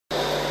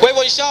Kwa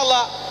hivyo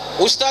inshallah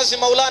Ustazi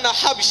Maulana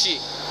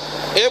Habshi,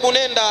 hebu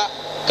nenda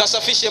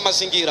kasafishe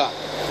mazingira.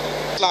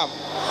 Islam.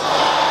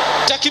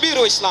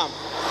 Takbiru Islam.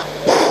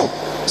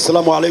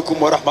 Assalamu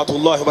alaikum wa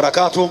rahmatullahi wa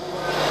barakatuh.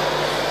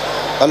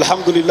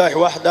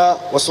 Alhamdulillah wahda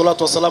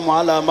wassalatu wassalamu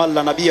ala man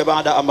la nabiyya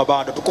ba'da amma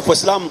ba'da. Tukufu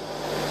Islam.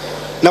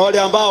 Na wale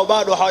ambao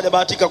bado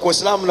hawajabahatika kwa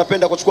Uislamu,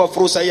 napenda kuchukua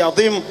fursa hii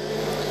adhimu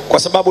kwa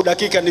sababu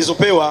dakika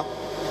nilizopewa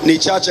ni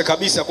chache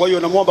kabisa. Kwa hiyo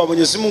namuomba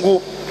Mwenyezi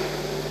Mungu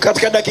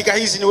katika dakika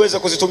hizi niweze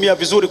kuzitumia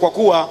vizuri, kwa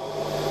kuwa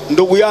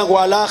ndugu yangu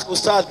Al-Akh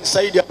Ustadh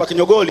Saidi hapa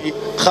Kinyogoli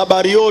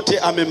habari yote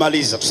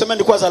amemaliza.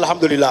 Tusemeni kwanza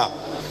alhamdulillah.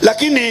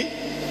 Lakini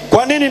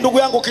kwa nini ndugu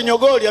yangu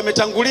Kinyogoli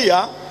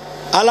ametangulia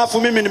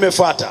alafu mimi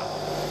nimefuata?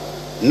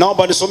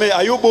 Naomba nisomee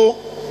Ayubu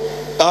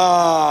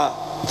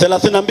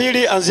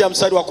 32 anzia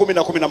mstari wa 10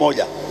 na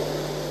 11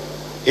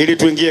 ili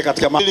tuingie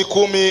katika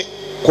 10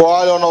 kwa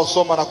wale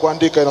wanaosoma na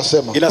kuandika.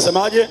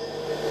 Inasemaje?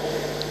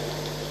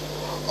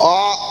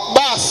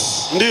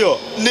 Bas ndio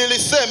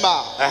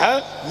nilisema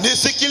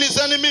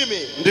nisikilizeni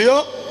mimi,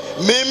 ndio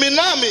mimi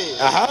nami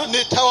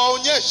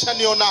nitawaonyesha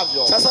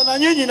nionavyo. Sasa na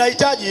nyinyi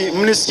nahitaji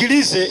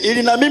mnisikilize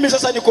ili na mimi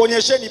sasa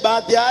nikuonyesheni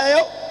baadhi ya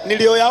hayo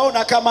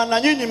niliyoyaona kama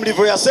na nyinyi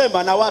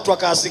mlivyoyasema na watu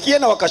wakasikia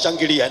na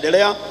wakashangilia.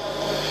 Endelea.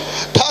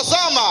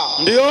 Tazama,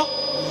 ndio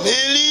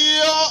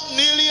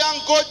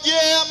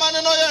niliangojea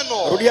maneno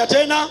yenu. Rudia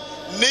tena.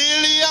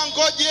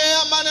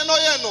 Niliangojea maneno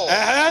yenu.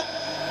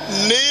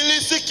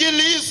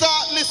 Nilisikiliza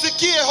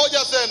nisikie hoja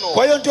zenu.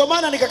 Kwa hiyo ndio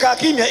maana nikakaa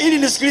kimya ili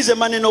nisikilize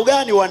maneno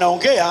gani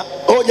wanaongea,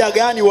 hoja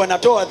gani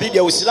wanatoa dhidi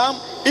ya Uislamu,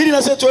 ili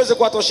na sisi tuweze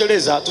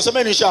kuwatosheleza.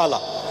 Tusemeni inshallah.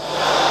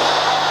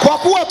 Kwa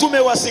kuwa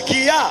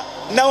tumewasikia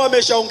na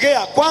wameshaongea,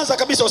 kwanza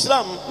kabisa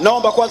Uislamu,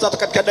 naomba kwanza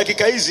katika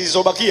dakika hizi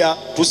zilizobakia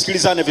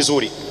tusikilizane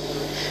vizuri.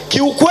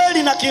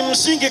 Kiukweli na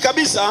kimsingi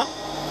kabisa,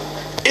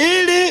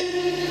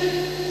 ili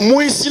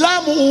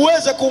Muislamu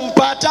uweze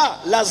kumpata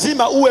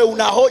lazima uwe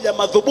una hoja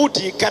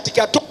madhubuti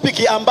katika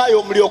topiki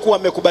ambayo mliokuwa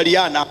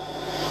mmekubaliana.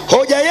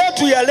 Hoja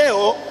yetu ya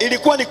leo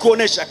ilikuwa ni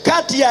kuonesha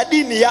kati ya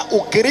dini ya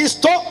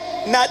Ukristo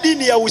na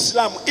dini ya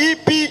Uislamu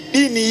ipi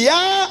dini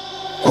ya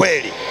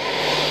kweli.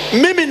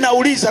 Mimi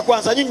nauliza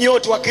kwanza nyinyi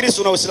wote wa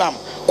Kristo na Uislamu,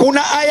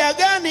 kuna aya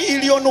gani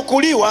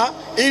iliyonukuliwa,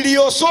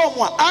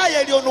 iliyosomwa,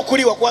 aya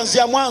iliyonukuliwa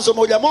kuanzia Mwanzo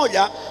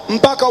 1:1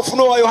 mpaka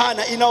Ufunuo wa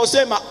Yohana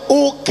inaosema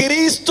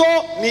Ukristo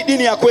ni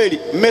dini ya kweli?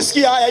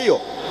 Mmesikia aya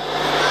hiyo?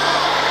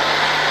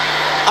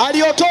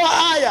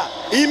 Aliyotoa aya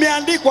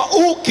imeandikwa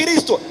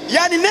Ukristo,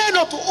 yani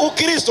neno tu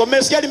Ukristo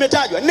mmesikia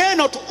limetajwa,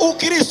 neno tu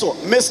Ukristo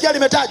mmesikia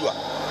limetajwa.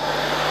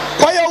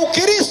 Kwa hiyo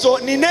Ukristo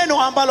ni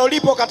neno ambalo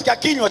lipo katika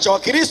kinywa cha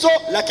Wakristo,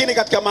 lakini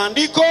katika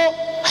maandiko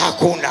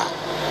hakuna.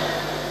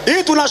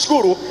 Hii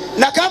tunashukuru.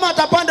 Na kama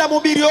atapanda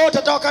mhubiri yote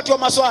hata wakati wa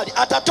maswali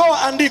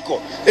atatoa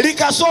andiko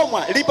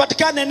likasomwa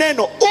lipatikane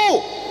neno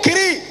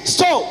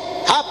Ukristo,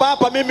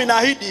 hapa mimi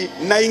naahidi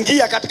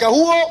naingia katika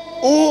huo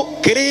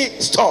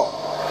Ukristo.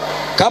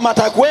 Kama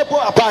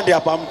atakuwepo apande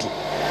hapa mtu,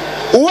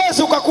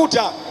 uwezi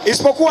ukakuta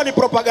isipokuwa ni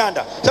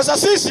propaganda. Sasa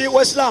sisi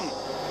Waislamu,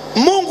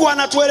 Mungu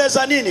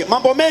anatueleza nini?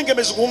 Mambo mengi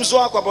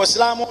yamezungumzwa kwamba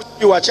Waislamu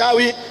ni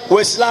wachawi,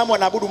 Waislamu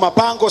wanaabudu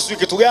mapango, sio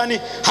kitu gani.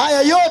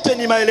 Haya yote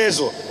ni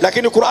maelezo,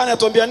 lakini Qur'ani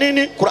inatuambia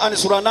nini? Qur'ani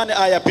sura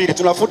 8 aya 2.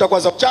 Tunafuta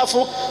kwanza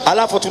uchafu,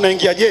 alafu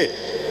tunaingia je,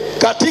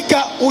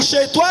 katika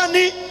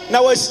ushetani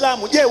na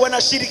Waislamu je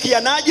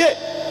wanashirikianaje?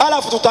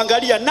 Alafu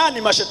tutaangalia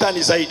nani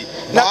mashetani zaidi.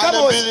 Na kama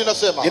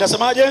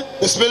inasemaje?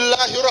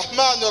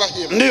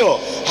 Bismillahirrahmanirrahim. Ndio.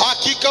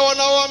 Hakika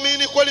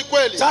wanaoamini kweli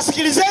kweli. Sasa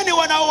sikilizeni,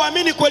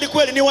 wanaoamini kweli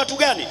kweli ni watu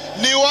gani?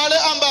 Ni wale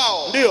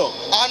ambao ndio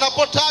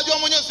anapotajwa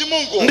Mwenyezi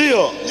Mungu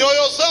ndio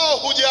nyoyo zao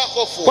hujaa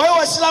hofu. Kwa hiyo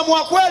Waislamu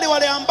wa kweli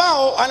wale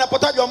ambao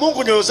anapotajwa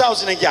Mungu nyoyo zao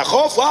zinaingia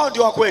hofu, hao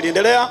ndio wa kweli.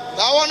 Endelea.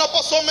 Na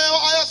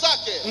wanaposomewa aya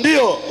zake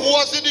ndio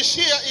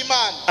huwazidishia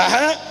imani.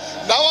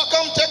 Na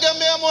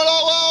wakamtegemea Mola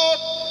wao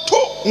tu.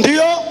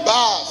 Ndio.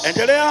 Bas.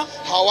 Endelea.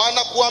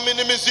 Hawana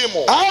kuamini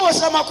mizimu. Hao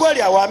Waislamu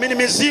kweli hawaamini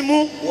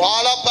mizimu,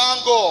 wala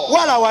pango,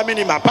 wala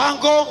waamini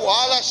mapango,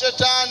 wala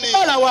shetani,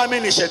 wala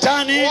waamini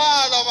shetani,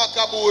 wala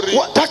makaburi.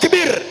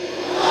 Takbir.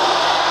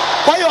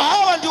 Kwa hiyo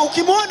hawa ndio,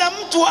 ukimwona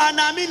mtu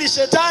anaamini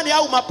shetani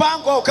au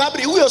mapango au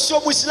kabri, huyo sio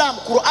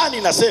Muislamu. Qur'ani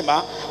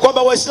inasema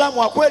kwamba Waislamu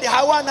wa kweli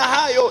hawana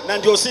hayo, na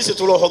ndio sisi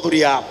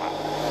tuliohudhuria hapa.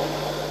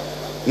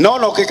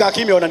 Naona ukikaa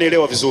kimya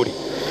unanielewa vizuri.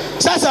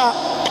 Sasa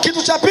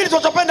kitu cha pili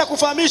tunachopenda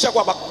kufahamisha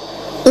kwamba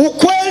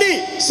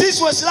ukweli,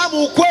 sisi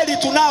Waislamu ukweli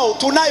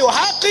tunayo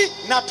haki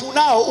na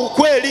tunao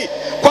ukweli,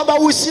 kwamba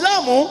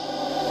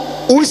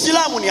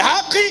Uislamu ni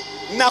haki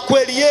na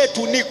kweli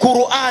yetu ni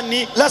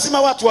Qur'ani.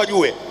 Lazima watu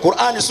wajue.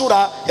 Qur'ani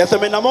sura ya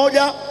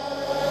 81,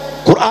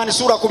 Qur'ani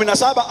sura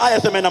 17 aya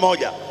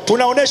 81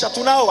 tunaonesha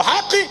tunao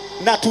haki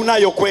na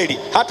tunayo kweli.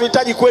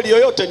 Hatuhitaji kweli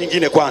yoyote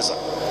nyingine. Kwanza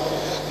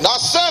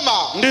nasema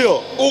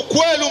ndio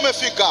ukweli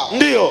umefika,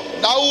 ndio,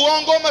 na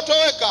uongo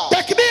umetoweka.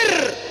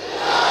 Takbir.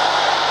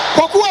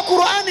 Kwa kuwa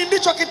Qur'ani Qur'ani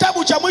ndicho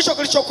kitabu cha mwisho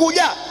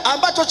kilichokuja,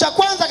 ambacho cha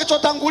kwanza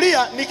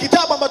kilichotangulia ni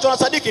kitabu ambacho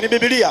nasadiki ni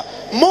Biblia.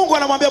 Mungu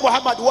anamwambia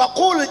Muhammad,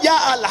 waqul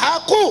ja'al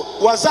haqu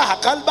wa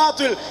zahaqal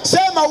batil,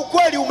 sema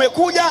ukweli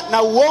umekuja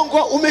na uongo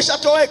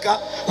umeshatoweka.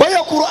 Kwa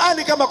hiyo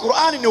Qur'ani kama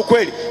Qur'ani ni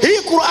ukweli.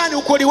 Hii Qur'ani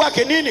ukweli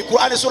wake nini?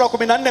 Qur'ani sura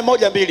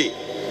 14:1-2.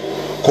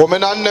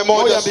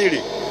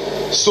 14:1-2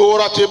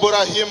 Sura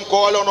Ibrahim,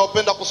 kwa wale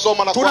wanaopenda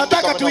kusoma na kuandika.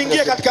 Tunataka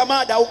tuingie katika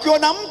mada.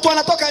 Ukiona mtu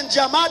anatoka nje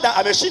ya mada,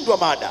 ameshindwa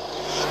mada.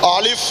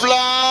 Alif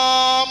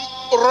Lam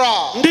Ra.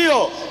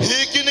 Ndio.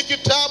 Hiki ni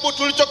kitabu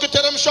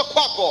tulichokiteremsha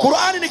kwako.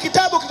 Qur'ani ni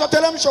kitabu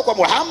kilichoteremshwa kwa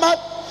Muhammad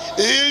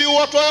ili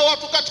watoe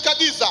watu katika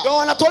giza. Ndio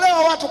wanatolewa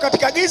watu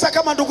katika giza,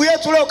 kama ndugu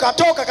yetu leo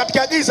katoka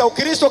katika giza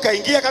Ukristo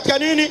kaingia katika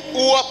nini?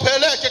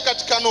 Uwapeleke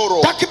katika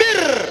nuru.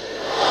 Takbir.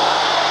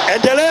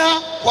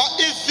 Endelea. Kwa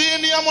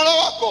idhini ya Mola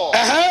wako.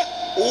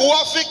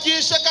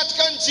 Uwafikishe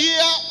katika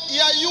njia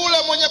ya yule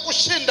mwenye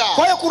kushinda.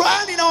 Kwa hiyo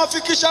Qur'ani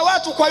inawafikisha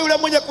watu kwa yule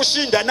mwenye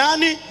kushinda.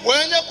 Nani?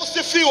 Mwenye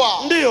kusifiwa.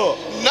 Ndio.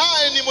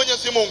 Naye ni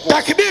Mwenyezi Mungu.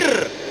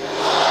 Takbir.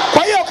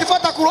 Kwa hiyo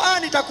ukifuata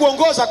Qur'ani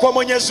itakuongoza kwa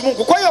Mwenyezi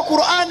Mungu. Kwa hiyo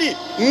Qur'ani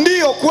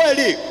ndiyo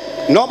kweli.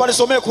 Naomba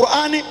nisomee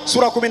Qur'ani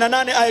sura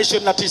 18 aya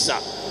 29.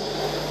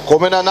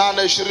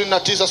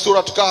 18:29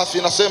 sura Kahfi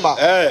inasema,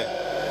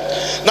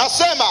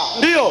 nasema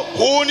ndio,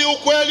 huu ni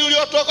ukweli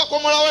uliotoka kwa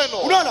Mola wenu.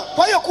 Unaona?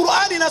 Kwa hiyo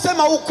Qur'ani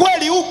inasema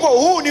ukweli upo,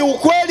 huu ni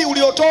ukweli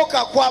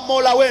uliotoka kwa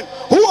Mola wenu.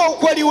 Huo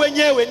ukweli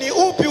wenyewe ni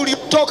upi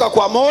uliotoka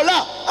kwa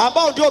Mola,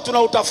 ambao ndio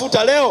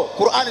tunautafuta leo?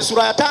 Qur'ani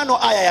sura ya 5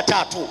 aya ya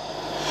 3.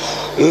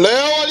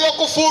 Leo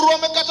waliokufuru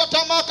wamekata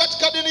tamaa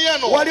katika dini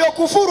yenu.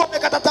 Waliokufuru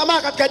wamekata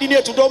tamaa katika dini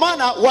yetu, ndio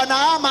maana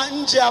wanaama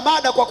nje ya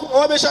mada kwa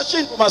kuwa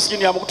wameshashindwa.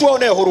 Maskini ya Mungu,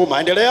 tuwaonee huruma.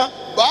 Endelea.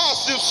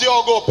 Basi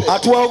usiogope.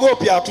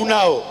 Hatuwaogopi,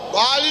 hatunao,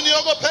 bali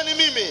niogopeni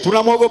mimi.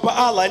 Tunamwogopa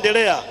Allah.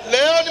 Endelea.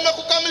 Leo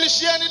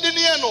nimekukamilishieni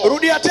dini yenu.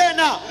 Rudia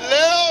tena.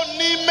 Leo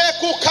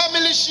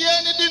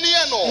nimekukamilishieni dini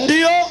yenu.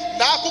 Ndio.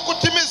 Na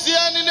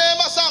kukutimizieni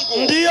neema zangu.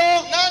 Ndio.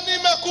 Na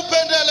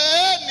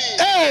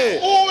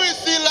nimekupendeleeni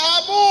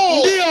Uislamu.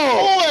 Ndio.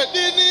 Uwe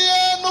dini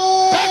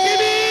yenu.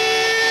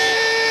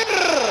 Takbir!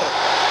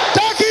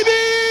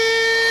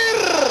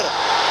 Takbir!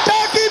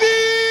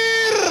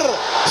 Takbir!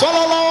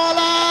 Sallallahu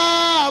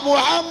ala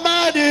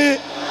Muhammad.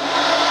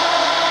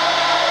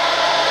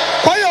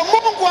 Kwa hiyo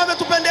Mungu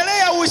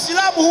ametupendelea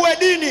Uislamu uwe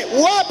dini.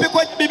 Wapi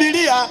kwenye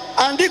Biblia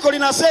andiko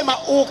linasema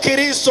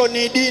Ukristo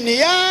ni dini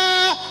ya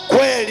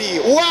kweli?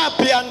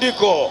 Wapi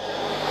andiko?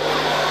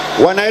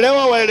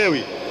 Wanaelewa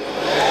waelewi?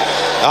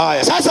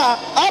 Haya, sasa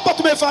hapa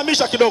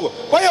tumefahamisha kidogo.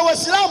 Kwa hiyo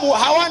Waislamu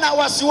hawana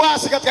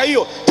wasiwasi katika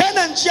hiyo.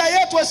 Tena njia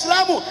yetu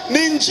Waislamu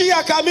ni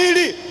njia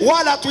kamili,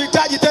 wala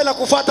tuhitaji tena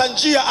kufuata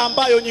njia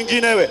ambayo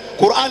nyinginewe.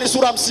 Qur'ani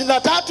sura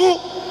 53,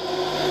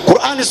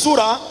 Qur'ani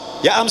sura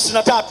ya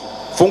 53,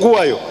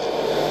 fungua hiyo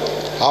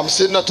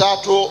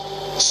 53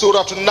 sura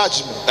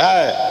An-Najm.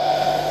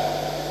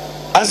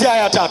 Anzia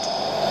aya 3.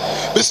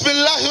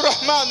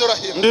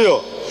 Bismillahirrahmanirrahim.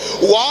 Ndio.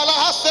 Wala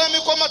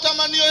hasemi kwa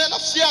matamanio ya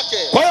nafsi yake.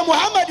 Kwa hiyo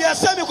Muhammad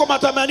hasemi kwa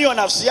matamanio ya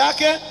nafsi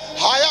yake.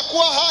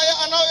 Hayakuwa haya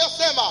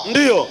anayoyasema.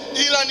 Ndio.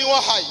 Ila ni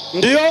wahai.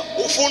 Ndio.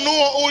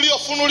 Ufunuo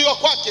uliofunuliwa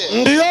kwake.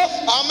 Ndio.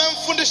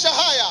 Amemfundisha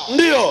haya.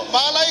 Ndio.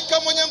 Malaika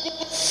mwenye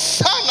nguvu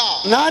sana.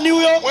 Nani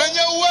huyo? Mwenye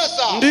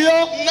uweza. Ndio.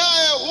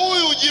 Naye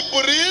huyu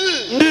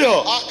Jibril. Ndio.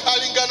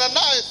 Akalingana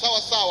naye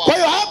sawa sawa. Kwa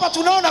hiyo hapa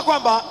tunaona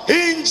kwamba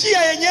hii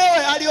njia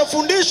yenyewe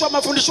aliyofundishwa,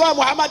 mafundisho ya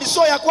Muhammad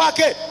sio ya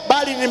kwake,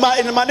 bali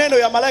ni maneno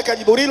ya malaika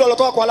Jibril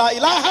waliotoka kwa la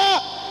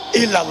ilaha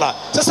illa Allah.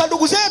 Sasa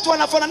ndugu zetu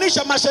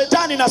wanafananisha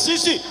mashetani na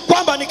sisi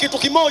kwamba ni kitu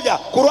kimoja.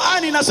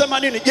 Qur'ani inasema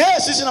nini? Je,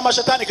 sisi na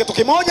mashetani kitu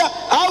kimoja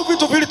au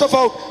vitu vili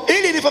tofauti?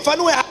 Ili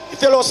nifafanue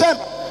hadithi iliyosema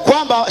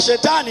kwamba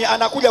shetani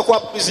anakuja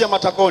kuwapulizia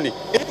matakoni,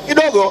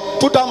 kidogo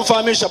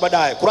tutamfahamisha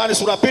baadaye. Qur'ani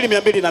sura 2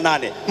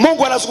 208.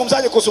 Mungu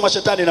anazungumzaje kuhusu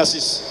mashetani na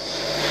sisi?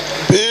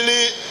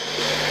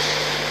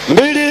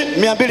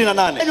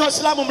 2:208. Enyi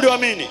Waislamu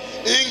mlioamini,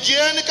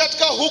 ingieni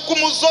katika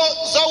hukumu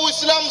za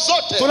Uislamu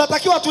zote.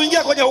 Tunatakiwa tuingie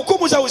kwenye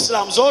hukumu za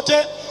Uislamu zote.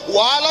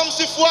 Wala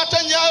msifuate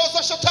nyayo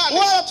za shetani.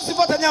 Wala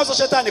tusifuate nyayo za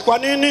shetani. Kwa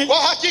nini? Kwa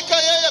hakika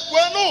yeye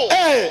kwenu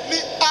ni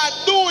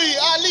adui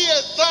aliye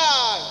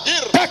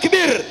dhahiri.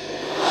 Takbir!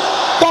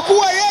 Kwa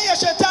kuwa yeye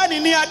shetani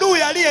ni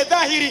adui aliye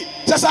dhahiri.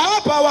 Sasa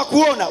hapa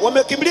hawakuona,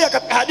 wamekimbilia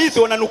katika hadithi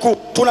wananukuu.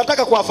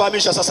 Tunataka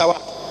kuwafahamisha sasa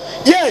watu.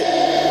 Je,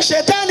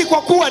 shetani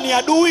kwa kuwa ni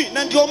adui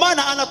na ndio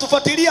maana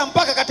anatufuatilia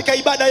mpaka katika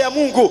ibada ya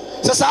Mungu.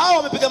 Sasa hao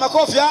wamepiga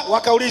makofi,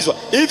 wakaulizwa,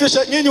 hivi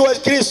nyinyi wa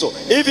Kristo,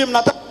 hivi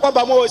mnataka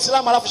kwamba mwe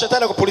Waislamu alafu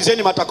shetani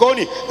akupulizeni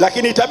matakoni?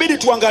 Lakini itabidi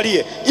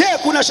tuangalie, je,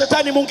 kuna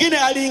shetani mwingine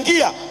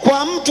aliingia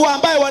kwa mtu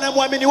ambaye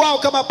wanamwamini wao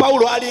kama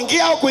Paulo?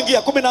 Aliingia au kuingia?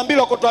 12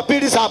 Wakorintho wa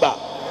pili 7.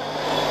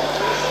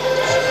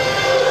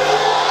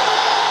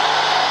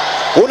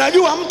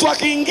 Unajua mtu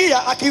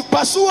akiingia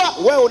akipasua,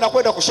 wewe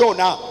unakwenda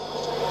kushona.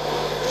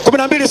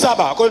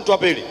 12:7 Wakorintho wa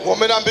pili.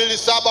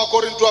 12:7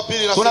 Wakorintho wa pili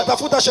nasema,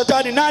 tunatafuta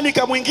shetani nani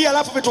kamuingia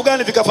alafu vitu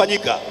gani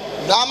vikafanyika.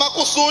 na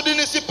makusudi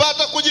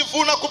nisipata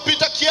kujivuna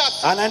kupita kiasi.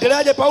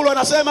 Anaendeleaje Paulo?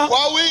 Anasema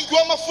Kwa wingi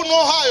wa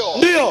mafunuo hayo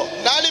ndio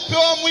na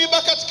alipewa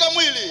mwiba katika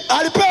mwili.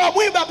 Alipewa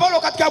mwiba Paulo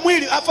katika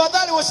mwili.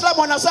 Afadhali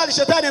Waislamu wanasali,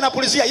 shetani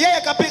anapulizia,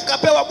 yeye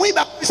kapewa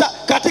mwiba kabisa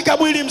katika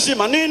mwili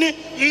mzima. Nini?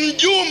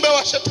 Mjumbe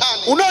wa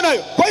shetani. Unaona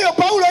hiyo? Kwa hiyo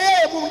Paulo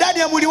yeye ndani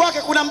ya mwili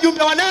wake kuna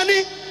mjumbe wa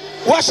nani?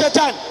 Wa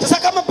shetani. Sasa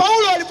kama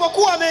Paulo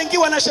alipokuwa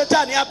ameingiwa na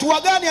shetani,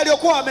 hatua gani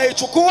aliyokuwa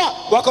ameichukua?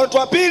 Wakorintho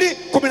wa pili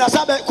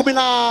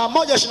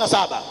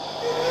 11:27.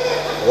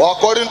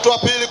 Wakorintho wa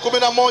pili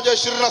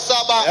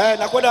 11:27.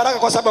 Nakwenda haraka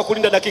kwa sababu ya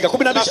kulinda dakika.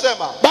 12.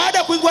 Nasema baada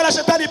ya kuingiwa na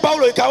shetani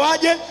Paulo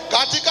ikawaje?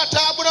 Katika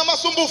taabu na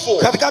masumbufu.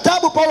 Katika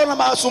taabu Paulo na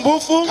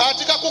masumbufu.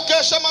 Katika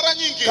kukesha mara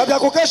nyingi. Katika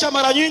kukesha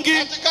mara nyingi.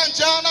 Katika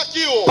njaa na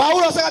kiu.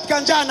 Paulo sasa katika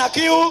njaa na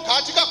kiu.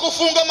 Katika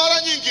kufunga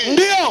mara nyingi.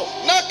 Ndio.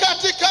 Na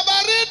katika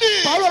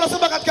baridi. Paulo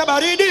anasema katika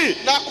baridi.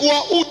 Na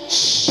kuwa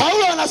uchi.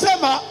 Paulo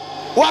anasema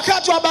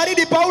wakati wa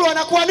baridi Paulo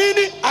anakuwa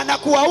nini?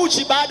 Anakuwa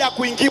uchi baada ya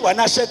kuingiwa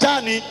na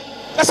shetani.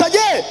 Sasa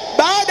je,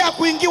 baada ya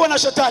kuingiwa na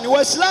shetani,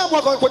 Waislamu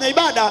wako kwenye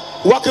ibada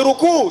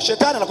wakirukuu,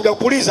 shetani anakuja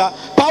kupuliza.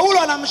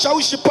 Paulo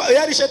anamshawishi,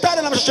 yani shetani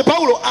anamshawishi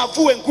Paulo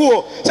avue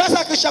nguo. Sasa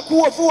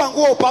akishakuvua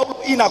nguo Paulo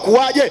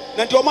inakuwaje?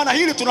 Na ndio maana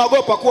hili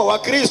tunaogopa kuwa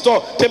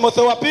Wakristo.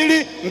 Timotheo wa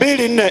pili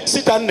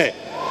 2:4-6:4.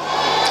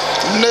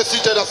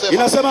 4:6 inasema.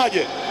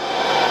 Inasemaje?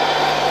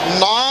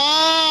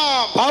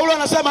 Naam. Paulo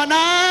anasema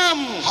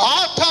naam.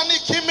 Hata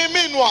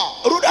nikimiminwa.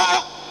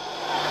 Rudia.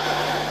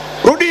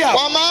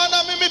 Kwa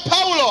maana mimi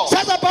Paulo.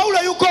 Sasa Paulo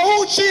yuko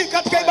uchi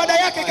katika ibada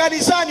yake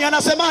kanisani,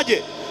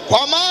 anasemaje?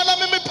 Kwa maana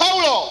mimi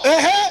Paulo.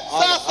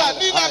 Sasa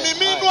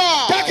ninamiminwa.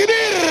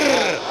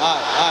 Takbir.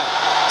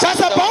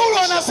 Sasa Paulo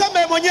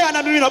anasema mwenyewe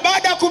anamiminwa.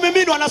 Baada ya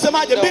kumiminwa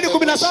anasemaje?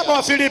 2:17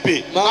 wa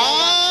Filipi.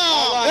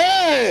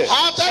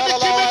 Hata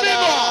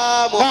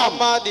nikimiminwa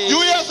Muhammad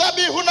juu ya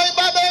dhabihu na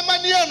ibada ya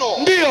imani yenu.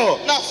 Ndio.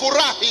 Na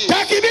furahi.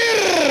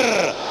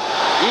 Takbir.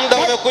 Muda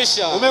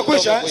umekwisha.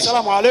 Umekwisha.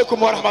 Asalamu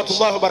alaykum wa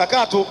rahmatullahi wa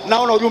barakatuh.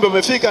 Naona ujumbe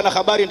umefika na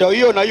habari ndio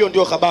hiyo, na hiyo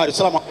ndio habari.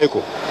 Asalamu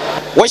alaykum.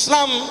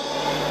 Waislamu,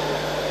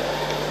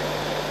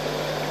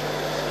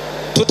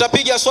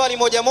 tutapiga swali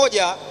moja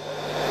moja,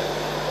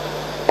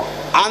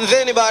 and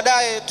then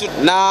baadaye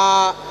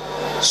na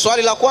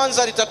swali la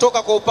kwanza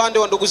litatoka kwa upande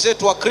wa ndugu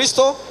zetu wa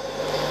Kristo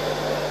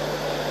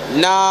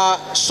na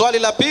swali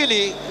la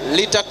pili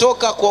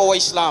litatoka kwa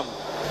Waislamu.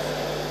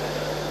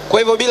 Kwa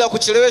hivyo bila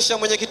kuchelewesha,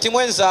 mwenyekiti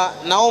mwenza,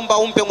 naomba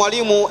umpe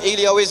mwalimu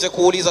ili aweze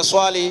kuuliza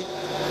swali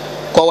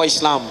kwa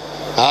Waislamu.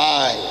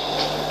 Hai.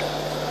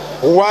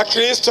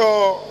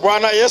 Wakristo,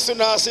 Bwana Yesu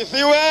na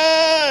asifiwe.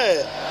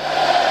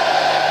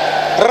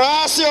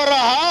 Rasio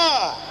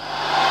raha.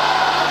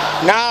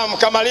 Naam,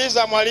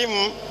 kamaliza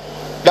mwalimu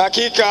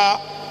dakika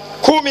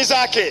 10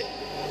 zake.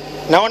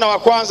 Naona wa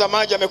kwanza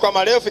maji amekuwa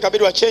marefu,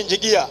 ikabidi wa change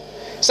gear.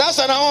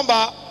 Sasa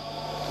naomba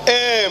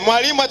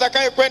mwalimu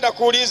atakaye kwenda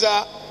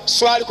kuuliza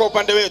swali kwa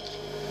upande wetu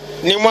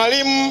ni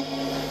mwalimu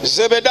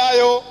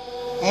Zebedayo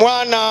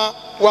mwana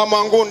wa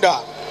Mwangunda.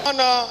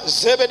 Mwana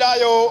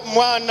Zebedayo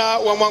mwana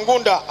wa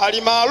Mwangunda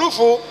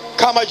alimaarufu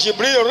kama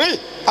Jibrili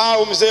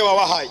au mzee wa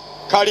wahai.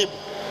 Karibu.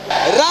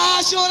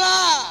 Rashora.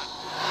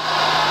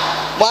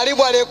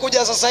 Mwalimu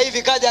aliyekuja sasa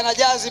hivi kaja na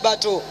jaziba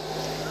tu.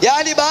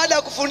 Yaani baada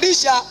ya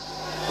kufundisha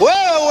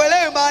wewe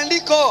uelewe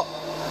maandiko.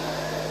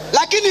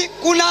 Lakini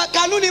kuna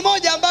kanuni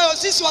moja ambayo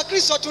sisi wa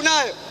Kristo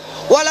tunayo.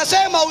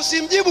 Wanasema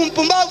usimjibu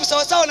mpumbavu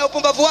sawa sawa na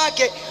upumbavu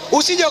wake,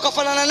 usije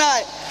ukafanana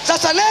naye.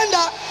 Sasa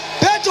nenda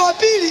Petro wa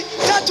pili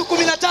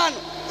 3:15.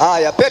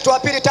 Haya, Petro wa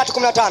pili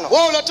 3:15.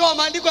 Wewe unatoa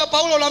maandiko ya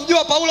Paulo,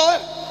 unamjua Paulo wewe?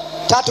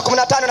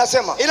 3:15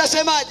 nasema.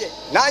 Inasemaje?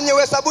 Nanyi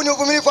uhesabuni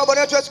uvumilivu wa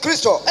Bwana wetu Yesu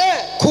Kristo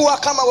kuwa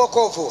kama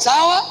wokovu.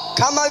 Sawa?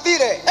 Kama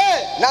vile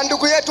na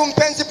ndugu yetu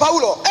mpenzi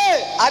Paulo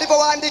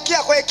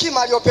alivyowaandikia kwa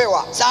hekima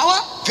aliyopewa.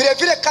 Sawa? Vile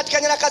vile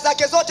katika nyaraka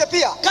zake zote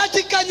pia.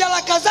 Katika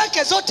nyaraka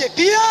zake zote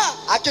pia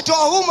akitoa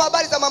humu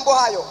habari za mambo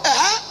hayo.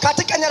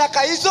 Katika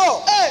nyaraka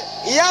hizo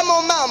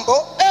yamo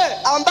mambo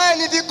ambayo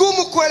ni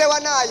vigumu kuelewa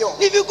nayo.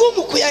 Ni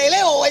vigumu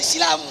kuyaelewa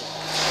Waislamu.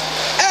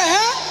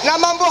 Na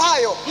mambo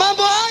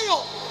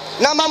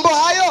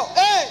hayo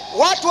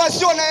watu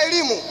wasio na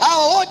elimu,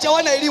 hao wote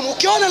hawana elimu.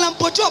 Ukiona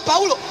nampotoa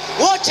Paulo,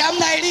 wote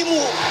hamna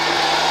elimu.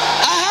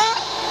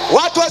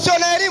 Watu wasio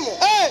na elimu,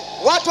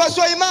 watu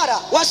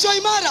wasio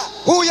imara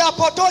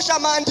huyapotosha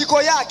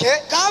maandiko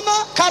yake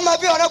kama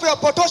vile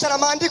wanavyopotosha na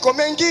maandiko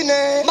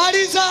mengine.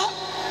 Maliza.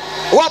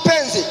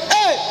 Wapenzi,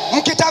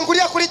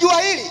 mkitangulia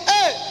kulijua hili,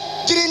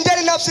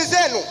 jilindeni nafsi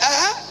zenu,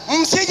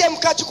 msije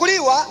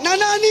mkachukuliwa na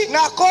nani?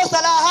 Na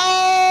kosa la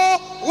hao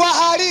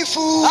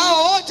wahalifu.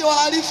 Hao wote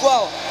wahalifu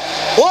hao.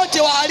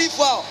 Wote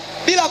wahalifu hao.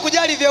 Bila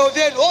kujali vyeo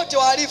vyenu, wote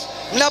wahalifu.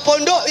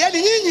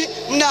 Yani nyinyi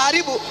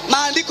mnaharibu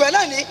maandiko ya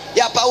nani?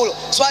 Ya Paulo.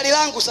 Swali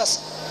langu sasa.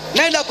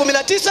 Nenda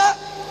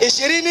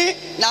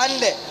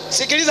 19:24.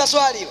 Sikiliza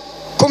swali hilo.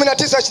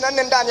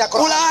 19:24 ndani ya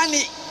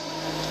Qur'ani.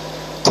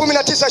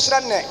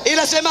 19:24.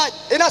 Inasemaje?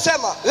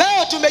 Inasema,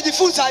 leo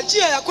tumejifunza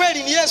njia ya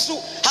kweli ni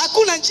Yesu.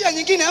 Hakuna njia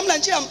nyingine, hamna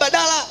njia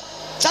mbadala.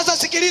 Sasa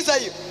sikiliza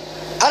hiyo.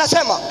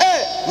 Anasema,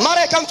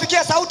 mara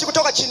ikamfikia sauti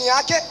kutoka chini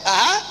yake.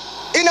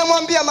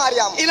 inamwambia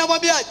Mariamu,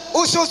 inamwambiaje?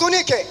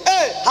 usihuzunike,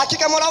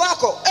 hakika Mola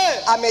wako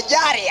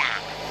amejalia,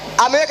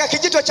 ameweka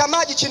kijito cha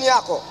maji chini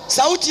yako.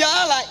 Sauti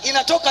ya Allah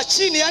inatoka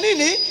chini ya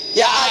nini?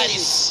 Ya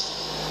ardhi.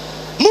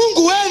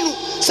 Mungu wenu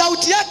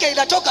sauti yake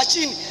inatoka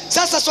chini.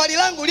 Sasa swali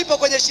langu lipo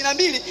kwenye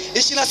 22,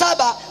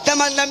 27,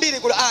 82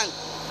 Qur'an.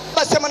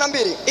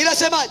 82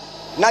 inasemaje?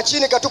 Na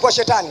chini katupwa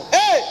shetani.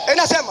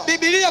 Inasema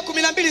Biblia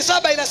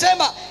 12:7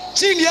 inasema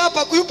chini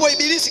hapa yupo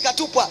ibilisi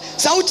katupwa.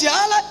 Sauti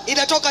ya Allah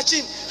inatoka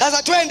chini.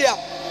 Sasa twende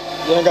hapa.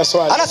 Jenga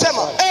swali.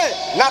 Anasema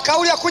na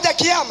kauli ya kuja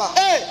kiyama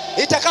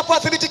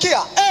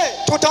itakapothibitikia,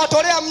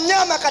 tutawatolea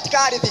mnyama katika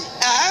ardhi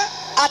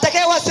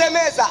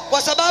atakayewasemeza,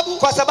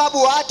 kwa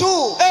sababu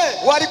watu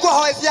walikuwa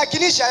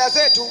hawaziakinisha aya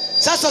zetu.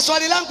 Sasa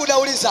swali langu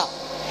nauliza,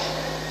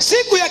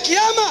 siku ya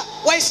kiyama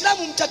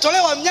Waislamu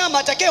mtatolewa mnyama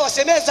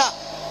atakayewasemeza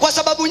kwa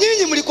sababu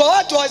nyinyi mlikuwa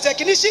watu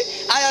hawaziakinishi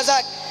aya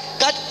zake.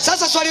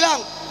 Sasa swali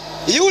langu,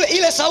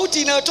 ile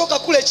sauti inayotoka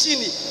kule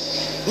chini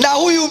na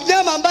huyu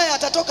mnyama ambaye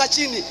atatoka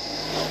chini,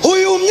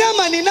 huyu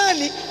mnyama ni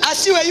nani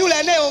asiwe yule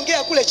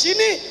anayeongea kule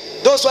chini?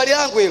 Ndio swali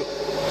langu hilo.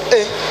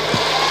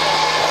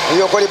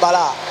 Hiyo kweli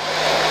balaa.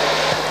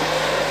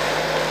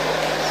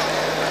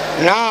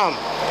 Naam.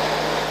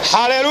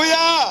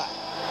 Haleluya.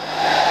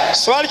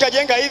 Swali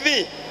kajenga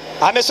hivi.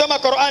 Amesoma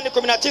Qur'ani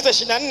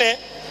 19:24,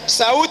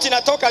 sauti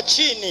inatoka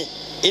chini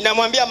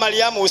inamwambia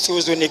Mariamu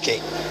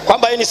usihuzunike.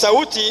 Kwamba hii ni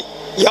sauti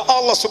ya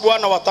Allah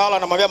Subhanahu wa Ta'ala,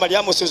 anamwambia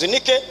Mariamu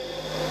usihuzunike,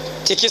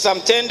 tikisa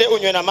mtende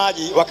unywe na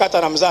maji wakati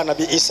anamzaa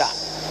Nabii Isa.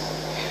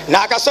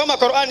 Na akasoma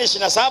Qur'ani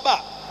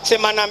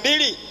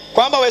 27:82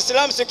 kwamba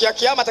Waislamu siku ya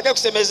kiyama atakaye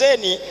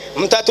kusemezeni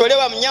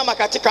mtatolewa mnyama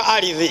katika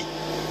ardhi,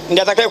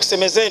 ndiye atakaye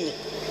kusemezeni.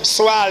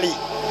 Swali,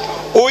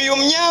 huyu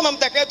mnyama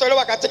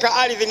mtakayetolewa katika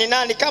ardhi ni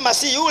nani kama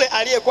si yule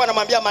aliyekuwa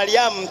anamwambia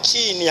Mariamu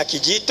chini ya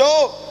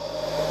kijito?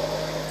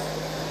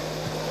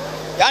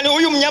 Yani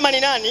huyu mnyama ni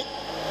nani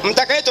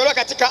mtakayetolewa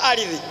katika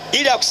ardhi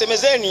ili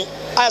akusemezeni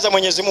aya za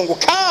Mwenyezi Mungu?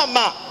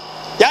 Kama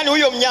yani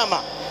huyo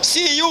mnyama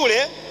si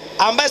yule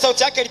ambaye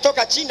sauti yake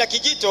ilitoka chini ya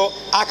kijito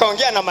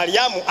akaongea na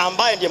Mariamu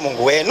ambaye ndiye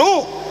Mungu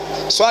wenu.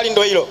 Swali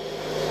ndio hilo.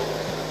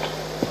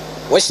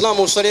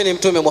 Waislamu, msalieni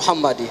Mtume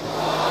Muhammad.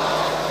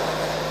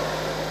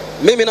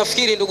 Mimi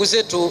nafikiri ndugu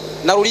zetu,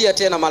 narudia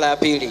tena mara ya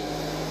pili,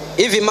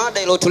 hivi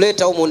mada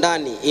iliyotuleta humu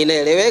ndani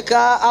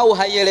inaeleweka au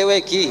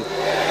haieleweki?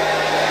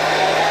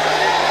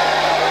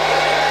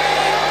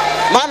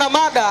 Maana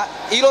mada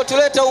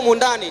iliyotuleta humu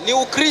ndani ni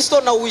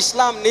Ukristo na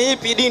Uislamu, ni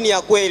ipi dini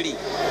ya kweli?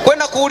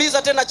 Kwenda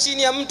kuuliza tena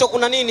chini ya mto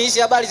kuna nini, hizi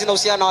habari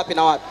zinahusiana wapi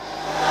na wapi?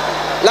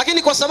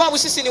 Lakini kwa sababu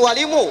sisi ni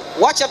walimu,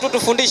 wacha tu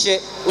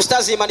tufundishe.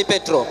 Ustazi Imani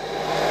Petro,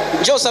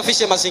 njoo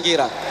safishe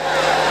mazingira.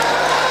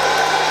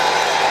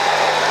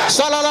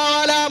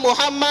 Sallallahu ala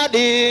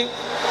Muhammadi.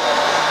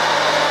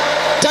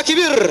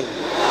 Takbir.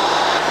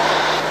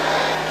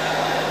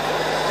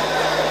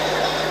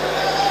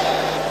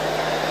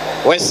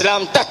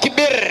 Waislamu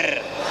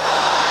takbir.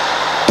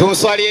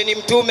 Tumswalieni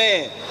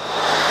Mtume.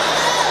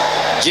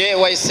 Je,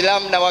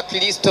 Waislamu na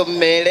Wakristo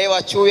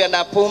mmeelewa chuya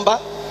na pumba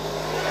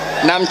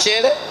na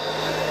mchele?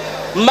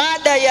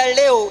 Mada ya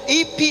leo,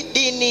 ipi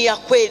dini ya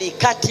kweli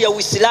kati ya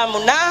Uislamu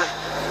na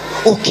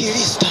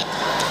Ukristo?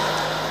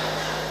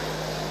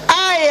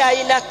 Aya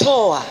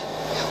inatoa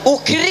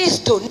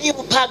Ukristo ni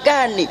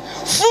upagani.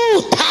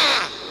 Futa.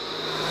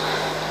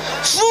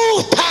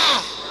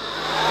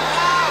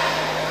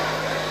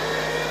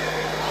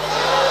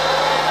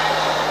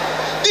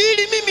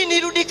 Ili mimi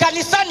nirudi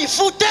kanisani,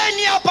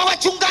 futeni hapa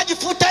wachungaji,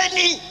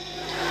 futeni.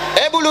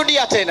 Hebu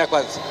rudia tena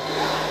kwanza.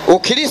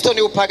 Ukristo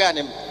ni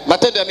upagani.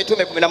 Matendo ya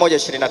Mitume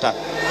 11:25.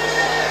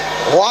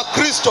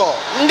 Wakristo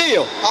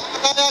Ndiyo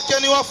maana yake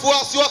ni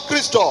wafuasi wa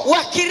Kristo.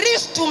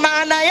 Wakristo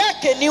maana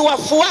yake ni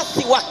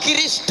wafuasi wa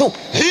Kristo.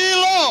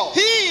 Hilo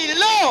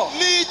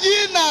ni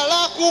jina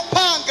la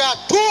kupanga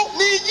tu,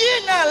 Ni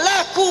jina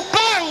la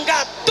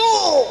kupanga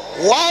tu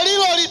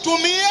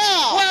walilolitumia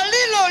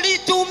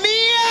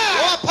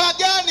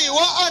wapagani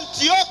wa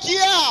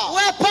Antiokia.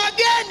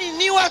 Wapagani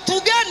ni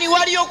watu gani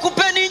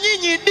waliokupeni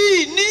nyinyi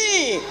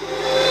dini?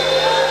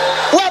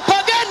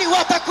 Wapagani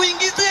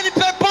watakuingizeni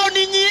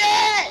peponi nyie.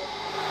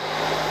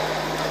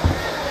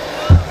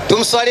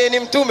 Tumswalieni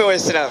Mtume.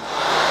 Waislamu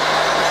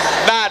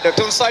bado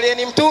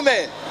tumswalieni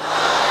Mtume.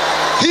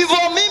 Hivyo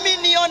mimi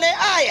nione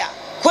aya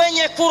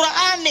kwenye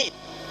Qur'ani,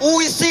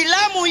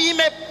 Uislamu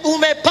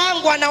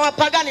umepangwa na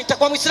wapagani,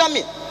 nitakuwa Muislamu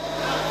mimi?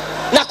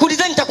 Na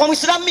kuulizeni, nitakuwa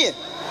Muislamu mimi?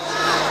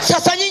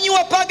 Sasa nyinyi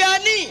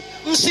wapagani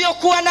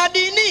msiokuwa na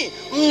dini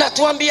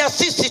mnatuambia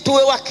sisi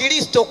tuwe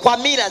Wakristo kwa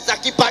mila za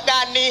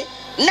kipagani.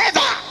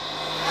 Never.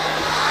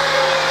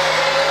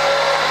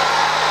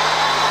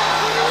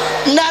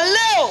 Na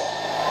leo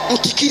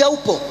mtikira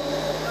upo,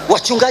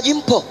 wachungaji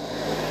mpo.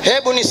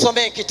 Hebu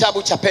nisomee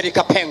kitabu cha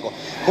Perika Pengo,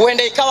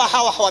 huenda ikawa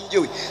hawa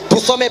hawamjui.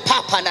 Tusome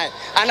Papa naye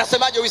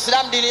anasemaje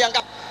Uislamu dini ya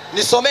ngapi?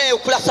 Nisomee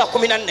ukurasa wa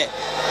 14.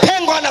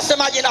 Pengo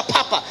anasemaje na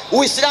Papa?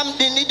 Uislamu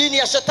dini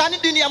ya shetani,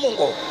 dini ya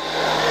Mungu?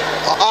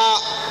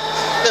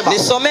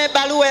 Nisomee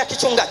barua ya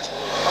kichungaji.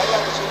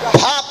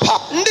 Papa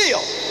Ndiyo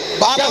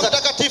Baba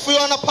Mtakatifu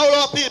Yohana Paulo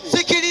wa pili.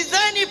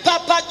 Sikilizeni,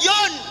 Papa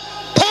John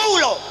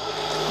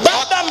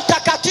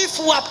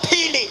Khalifa wa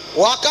pili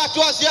wakati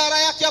wa ziara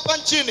yake hapa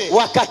nchini,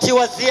 wakati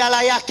wa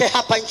ziara yake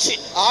hapa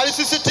nchini,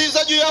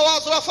 alisisitiza juu ya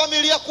wazo la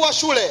familia kuwa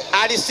shule.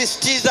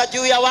 alisisitiza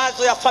juu ya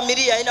wazo ya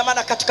familia. Ina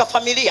maana katika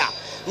familia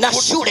na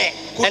shule.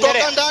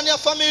 Kutoka ndani ya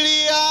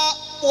familia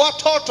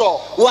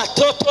watoto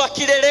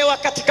wakilelewa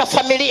katika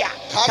familia,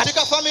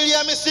 katika familia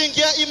ya misingi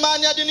ya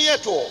imani ya dini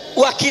yetu,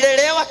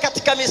 wakilelewa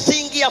katika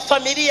misingi ya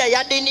familia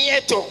ya dini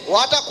yetu,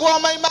 watakuwa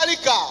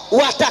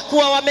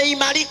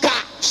wameimarika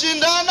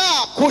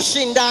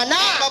kushindana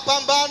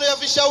mapambano ya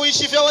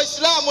vishawishi vya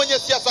Waislamu wenye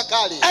siasa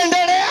kali.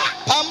 Endelea.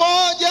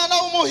 Pamoja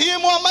na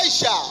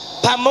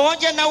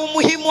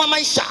umuhimu wa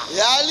maisha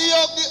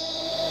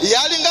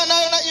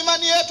yalinganayo na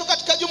imani yetu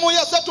katika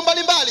jumuiya zetu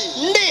mbalimbali.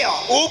 Ndio.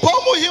 Upo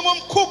umuhimu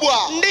mkubwa.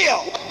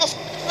 Ndio.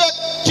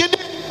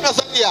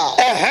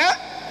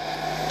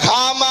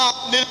 Kama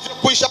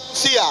nilivyokwisha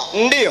kusia.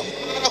 Ndio.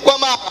 Kwa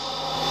maana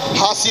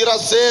hasira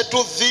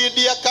zetu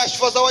dhidi ya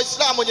kashfa za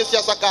Waislamu wenye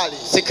siasa kali.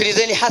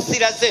 Sikilizeni,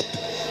 hasira zetu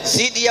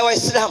dhidi ya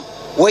Waislamu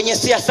wenye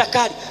siasa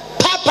kali.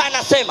 Papa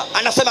anasema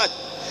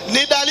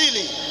ni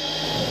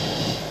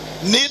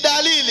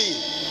dalili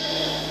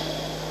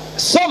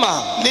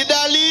soma, ni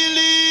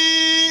dalili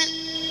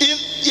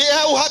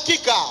ya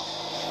uhakika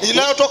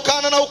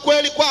inayotokana na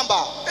ukweli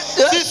kwamba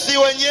sisi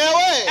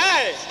wenyewe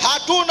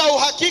hatuna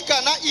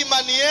uhakika na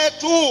imani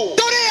yetu.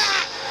 Tulia.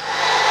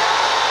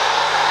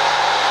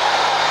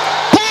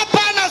 Papa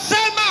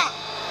anasema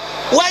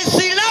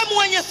Waislamu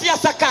wenye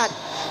siasa kali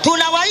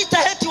tunawaita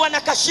heti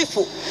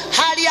wanakashifu,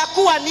 hali ya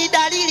kuwa ni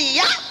dalili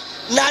ya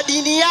na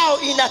dini yao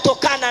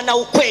inatokana na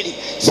ukweli.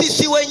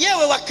 Sisi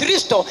wenyewe wa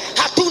Kristo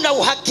hatuna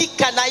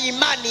uhakika na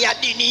imani ya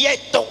dini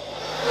yetu.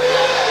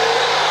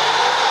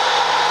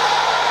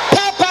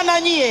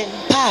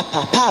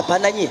 Papa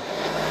na nyie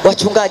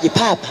wachungaji,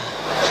 papa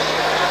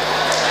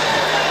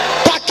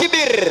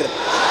takbir.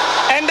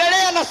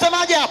 Endelea,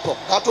 nasemaje hapo?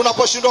 Na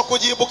tunaposhindwa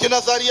kujibu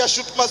kinadharia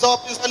shutuma za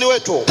wapinzani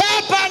wetu,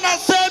 Papa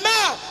anasema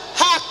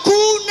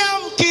hakuna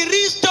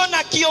Mkristo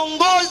na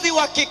kiongozi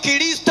wa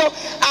Kikristo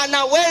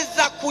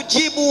anaweza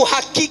kujibu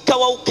uhakika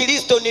wa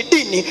Ukristo ni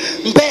dini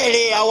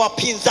mbele ya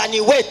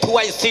wapinzani wetu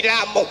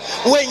Waislamu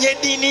wenye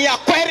dini ya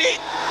kweli.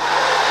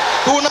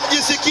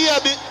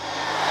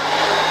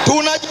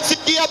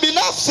 Tunajisikia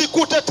binafsi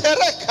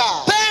kutetereka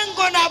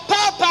pengo. Na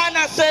Papa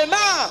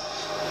anasema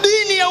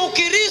dini ya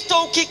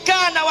Ukristo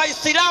ukikaa na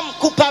Waislamu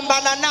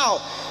kupambana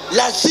nao,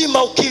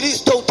 lazima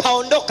Ukristo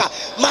utaondoka,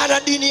 maana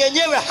dini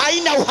yenyewe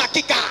haina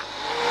uhakika.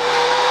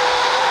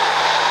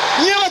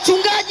 Nyie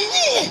wachungaji,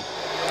 nyie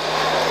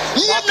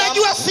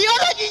mnajua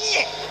theology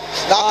nyie,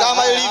 na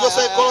kama ilivyo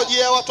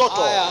saikolojia ya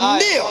watoto.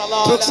 Ndio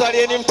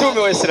tukusalieni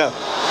mtume wa Islam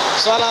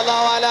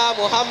sallallahu ala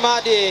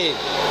Muhammadi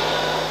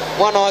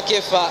mwana wa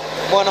Kefa.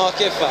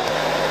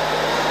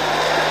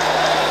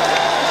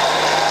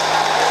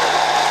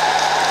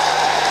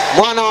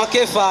 Mwana wa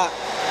Kefa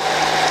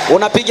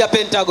unapiga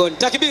Pentagon.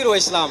 Takbiri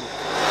Waislamu.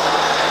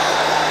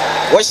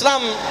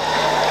 Waislamu,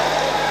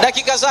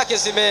 dakika zake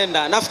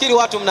zimeenda. Nafikiri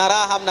watu mna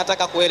raha,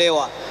 mnataka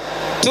kuelewa.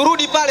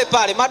 Turudi pale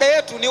pale. Mada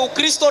yetu ni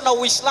Ukristo na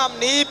Uislamu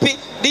ni ipi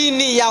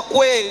dini ya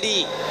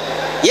kweli.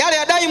 Yale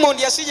ya Diamond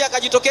yasije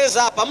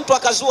akajitokeza hapa mtu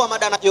akazua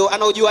mada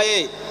anaojua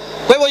yeye.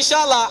 Kwa hivyo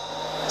inshallah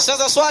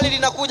sasa swali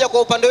linakuja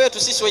kwa upande wetu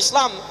sisi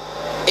Waislamu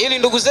ili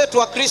ndugu zetu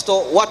wa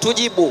Kristo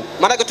watujibu.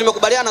 Maana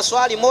tumekubaliana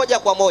swali moja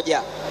kwa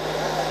moja.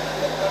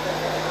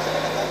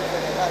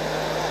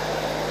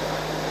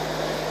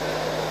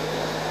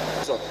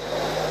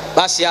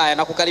 Basi haya,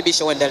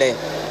 nakukaribisha uendelee.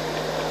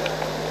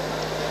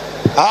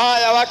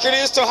 Haya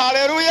Wakristo,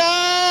 haleluya.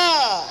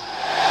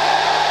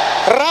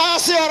 Raha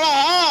sio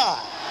raha.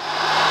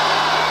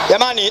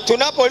 Jamani,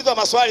 tunapoulizwa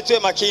maswali tuwe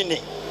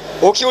makini.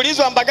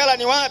 Ukiulizwa Mbagala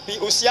ni wapi,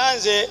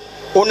 usianze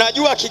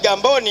unajua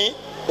Kigamboni,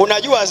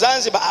 unajua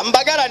Zanzibar.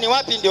 Mbagala ni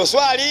wapi ndio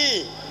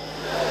swali.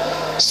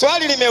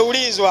 Swali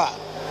limeulizwa.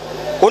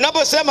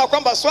 Unaposema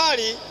kwamba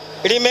swali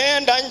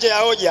limeenda nje ya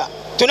hoja,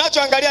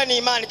 tunachoangalia ni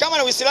imani. Kama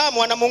na Uislamu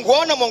wana Mungu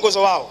wao na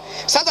mwongozo wao.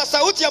 Sasa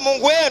sauti ya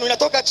Mungu wenu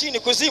inatoka chini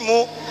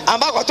kuzimu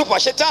ambako hatupo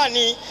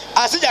shetani,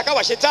 asije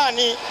akawa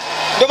shetani.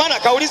 Ndio maana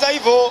kauliza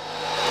hivyo.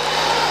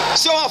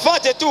 Sio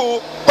wafuate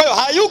tu. Kwa hiyo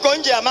hayuko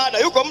nje ya mada,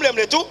 yuko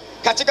mle tu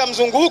katika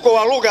mzunguko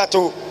wa lugha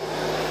tu.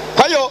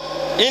 Kwa hiyo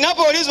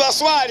inapoulizwa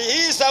swali,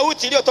 hii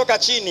sauti iliyotoka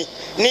chini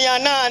ni ya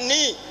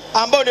nani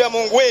ambao ndio ya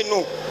Mungu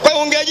wenu? Kwa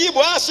hiyo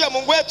ungejibu sio ya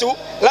Mungu wetu,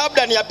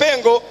 labda ni ya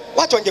pengo,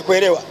 watu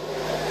wangekuelewa.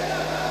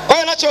 Kwa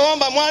hiyo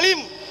nachoomba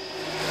Mwalimu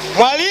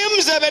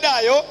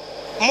Zebedayo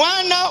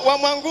mwana wa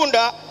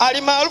Mwangunda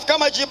alimaarufu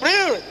kama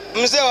Jibril,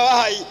 mzee wa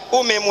wahai,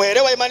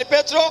 umemwelewa Imani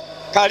Petro?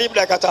 Karibu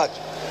dakika 3.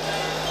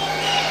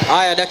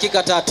 Haya,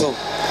 dakika 3.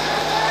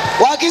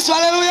 Wakristo,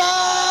 haleluya.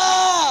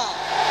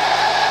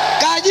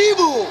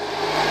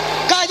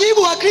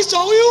 Kajibu Wakristo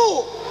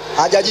huyu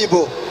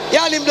hajajibu.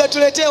 Yaani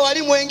mnatuletea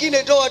walimu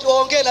wengine ndio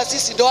waongee na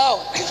sisi ndio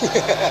hao.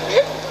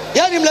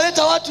 Yaani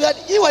mnaleta watu, yaani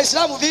hii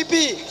Waislamu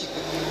vipi?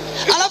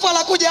 Alafu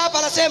anakuja hapa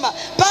anasema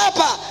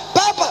papa,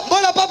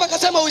 mbona papa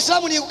akasema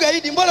Uislamu ni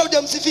ugaidi, mbona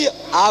hujamsifia?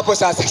 Hapo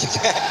sasa.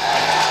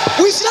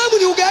 Uislamu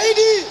ni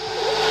ugaidi.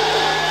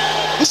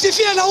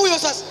 Msifie na huyo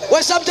sasa.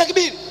 Waislamu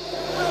takbiri.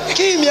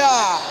 Kimya.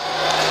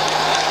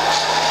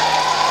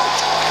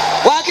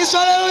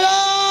 Wakiswali.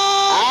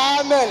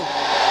 Amen.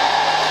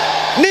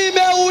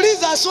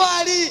 Nimeuliza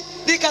swali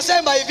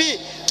nikasema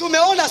hivi,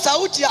 tumeona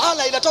sauti ya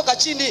Allah inatoka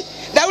chini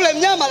na yule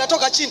mnyama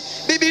anatoka chini.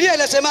 Biblia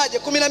inasemaje?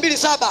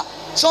 12:7.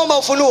 Soma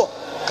Ufunuo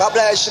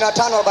kabla ya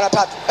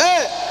 25:43.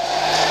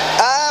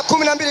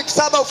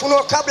 12:7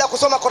 Ufunuo kabla ya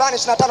kusoma Qur'ani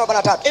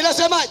 25:43.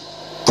 Inasemaje?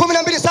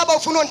 12:7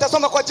 Ufunuo,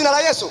 nitasoma kwa jina la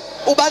Yesu.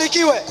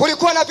 Ubarikiwe.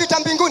 Kulikuwa na vita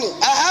mbinguni.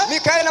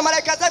 Mikaeli na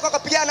malaika zake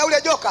wakapigana na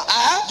yule joka.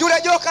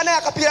 Yule joka naye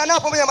akapigana nao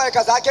pamoja na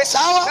malaika zake.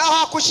 Sawa. Na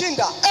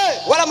hawakushinda.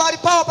 Wala mahali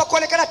pao pa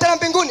kuonekana tena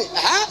mbinguni.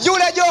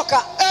 Yule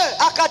joka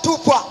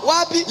akatupwa.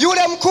 Wapi?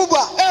 Yule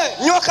mkubwa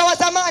nyoka wa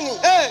zamani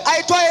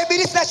aitwaye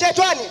Ibilisi na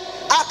Shetani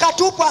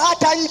akatupwa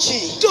hata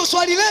nchi. Ndio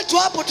swali letu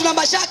hapo, tuna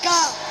mashaka.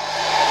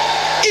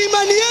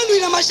 Imani yenu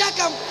ina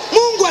mashaka.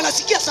 Mungu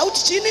anasikia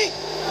sauti chini?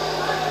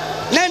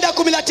 Nenda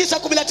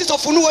 19:19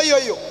 Ufunuo hiyo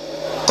hiyo.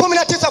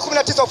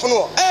 19:19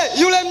 Ufunuo.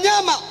 Yule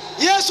mnyama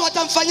Yesu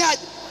atamfanyaje?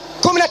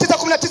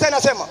 19:19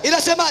 inasema.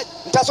 Inasemaje?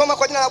 Nitasoma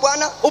kwa jina la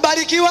Bwana.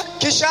 Ubarikiwe.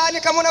 Kisha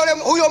nikamwona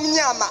huyo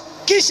mnyama.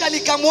 Kisha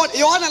nikamwona,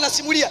 Yohana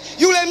anasimulia,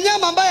 yule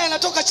mnyama ambaye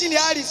anatoka chini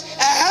ya ardhi.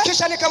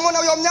 Kisha nikamwona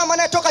huyo mnyama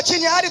anayetoka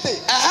chini ya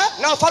ardhi.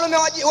 Na wafalme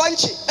wa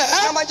nchi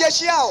na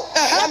majeshi yao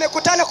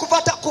wamekutana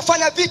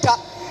kufanya vita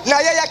na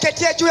yeye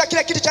aketie juu ya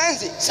kile kiti cha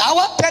enzi.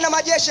 Sawa. Tena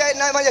majeshi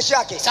na majeshi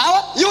yake.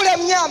 Sawa. Yule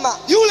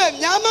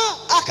mnyama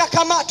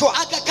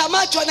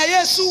akakamatwa na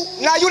Yesu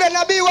na yule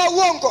nabii wa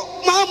uongo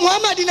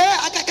Muhammad, na yeye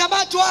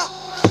akakamatwa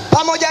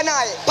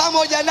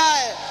pamoja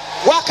naye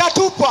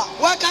wakatupwa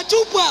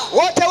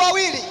wote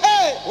wawili.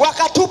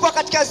 Wakatupwa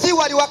katika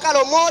ziwa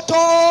liwakalo moto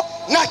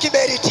na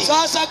kiberiti.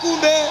 Sasa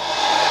kumbe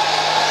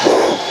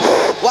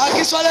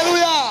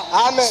Haleluya.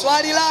 Amen.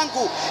 Swali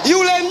langu,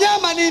 yule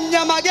mnyama ni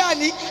mnyama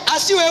gani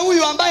asiwe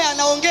huyu ambaye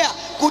anaongea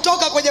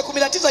kutoka kwenye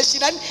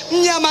 19:24?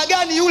 Mnyama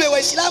gani yule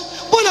Waislamu?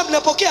 Mbona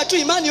mnapokea tu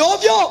imani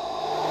ovyo?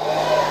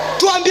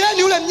 Tuambieni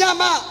yule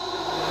mnyama.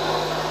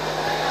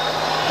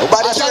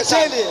 Ubarikiwe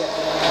sana.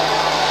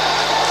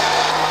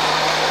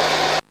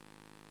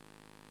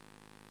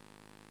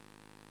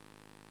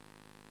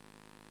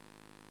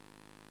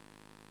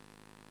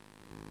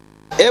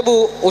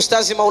 Ebu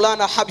Ustazi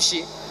Maulana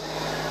Habshi,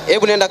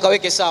 hebu nenda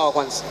kaweke sawa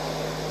kwanza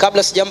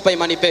kabla sijampa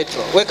imani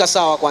Petro. Weka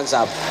sawa kwanza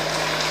hapo.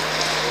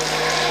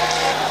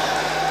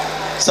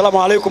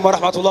 Assalamu alaikum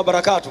warahmatullahi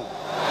wabarakatuh.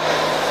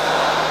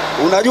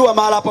 Unajua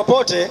mahala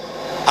popote,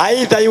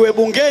 aidha iwe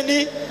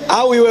bungeni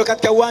au iwe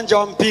katika uwanja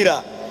wa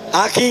mpira,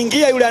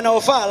 akiingia yule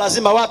anaofaa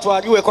lazima watu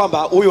wajue kwamba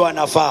huyu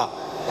anafaa.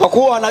 Kwa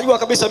kuwa anajua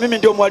kabisa mimi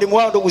ndio mwalimu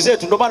wao ndugu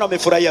zetu, ndio maana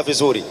wamefurahia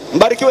vizuri.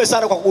 Mbarikiwe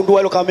sana kwa kugundua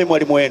hilo kama mimi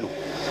mwalimu wenu.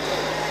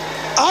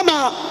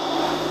 Ama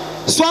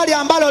swali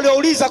ambalo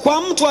aliouliza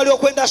kwa mtu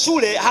aliyokwenda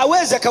shule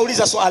hawezi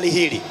akauliza swali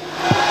hili.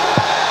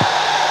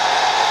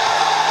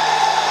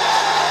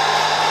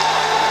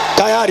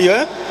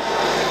 Tayari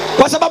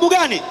Kwa sababu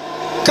gani?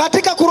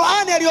 Katika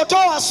Qur'ani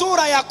aliyotoa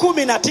sura ya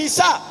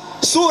 19,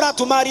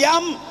 suratu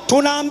Maryam,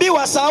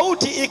 tunaambiwa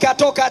sauti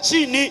ikatoka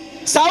chini.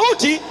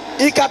 Sauti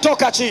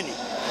ikatoka chini.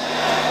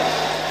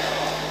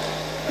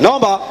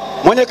 Naomba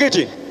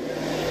mwenyekiti,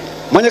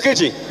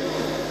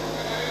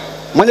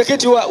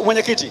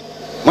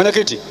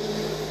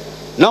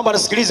 naomba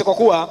nasikilize, kwa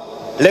kuwa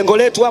lengo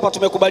letu hapa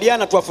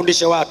tumekubaliana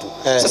tuwafundishe watu.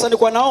 Sasa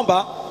nilikuwa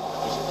naomba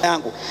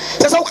yangu.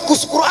 Sasa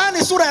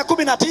Qur'ani sura ya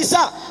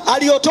 19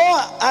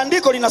 aliyotoa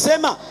andiko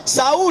linasema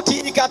sauti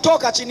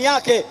ikatoka chini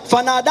yake,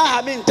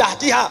 fanadaha min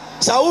tahtiha,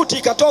 sauti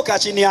ikatoka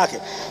chini yake.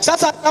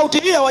 Sasa sauti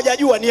hiyo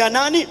hawajajua ni ya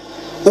nani.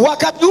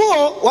 Wakati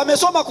huo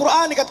wamesoma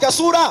Qur'ani katika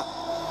sura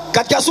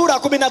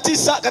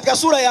 19, katika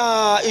sura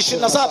ya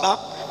 27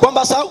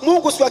 kwamba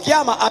Mungu siku ya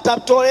kiyama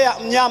atamtolea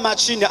mnyama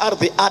chini ya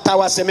ardhi,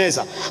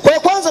 atawasemeza. Kwa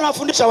hiyo kwanza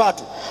nawafundisha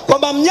watu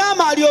kwamba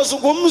mnyama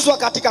aliyozungumzwa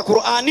katika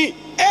Qur'ani,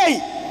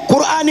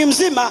 Qur'ani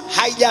mzima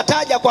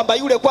haijataja kwamba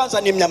yule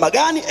kwanza ni mnyama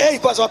gani.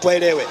 Kwanza watu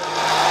waelewe.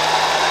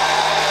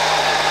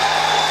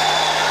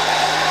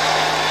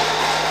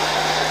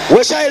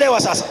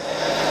 Weshaelewa sasa?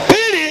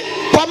 Pili,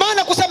 kwa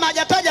maana kusema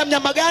hajataja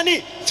mnyama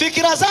gani,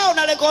 fikira zao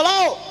na lengo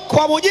lao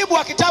kwa mujibu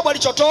wa kitabu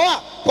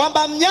alichotoa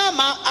kwamba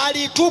mnyama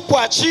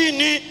alitupwa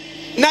chini,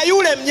 na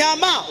yule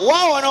mnyama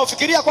wao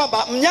wanaofikiria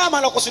kwamba mnyama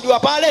anakusudiwa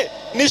pale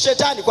ni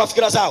shetani kwa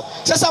fikira zao.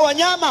 Sasa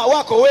wanyama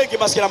wako wengi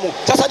maskini Mungu.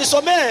 Sasa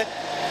nisomee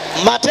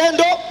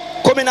Matendo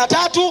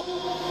 13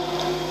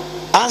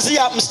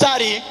 anzia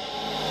mstari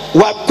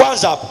wa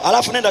kwanza hapo,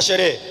 alafu nenda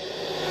sherehe.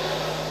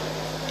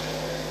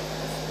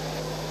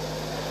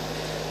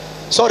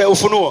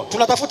 Ufunuo.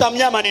 Tunatafuta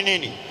mnyama ni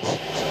nini.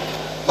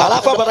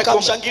 Alafu hapa nataka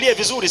mshangilie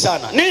vizuri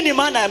sana. Nini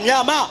maana ya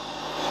mnyama?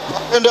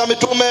 Matendo ya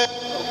Mitume.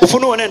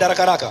 Ufunuo, nenda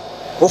haraka.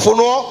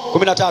 Ufunuo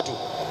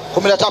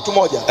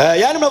 13:1.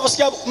 Yani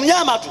mnavyosikia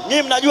mnyama tu,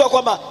 nyinyi mnajua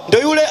kwamba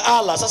ndio yule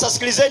Allah. Sasa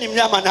sikilizeni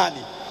mnyama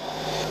nani.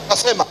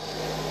 Nasema,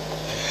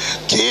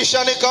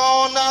 kisha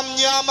nikaona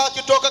mnyama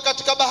akitoka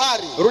katika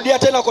bahari. Rudia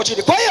tena huko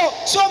chini. Kwa hiyo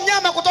sio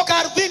mnyama kutoka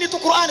ardhini tu,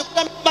 Qur'ani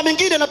kuna miamba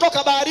mingine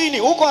inatoka baharini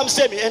huko,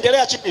 hamsemi.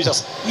 Endelea chini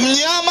sasa.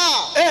 Mnyama.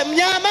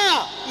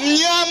 Mnyama.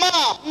 Mnyama.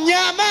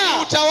 Mnyama.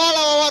 Utawala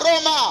wa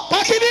Waroma.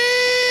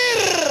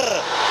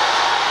 Takbir!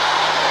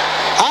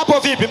 Hapo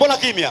vipi? Mbona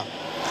kimya?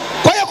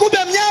 Kwa hiyo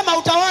kumbe mnyama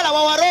utawala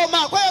wa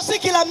Waroma. Kwa hiyo si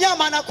kila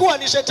mnyama anakuwa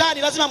ni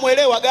shetani, lazima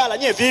muelewe Wagala.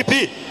 Nyie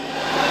vipi?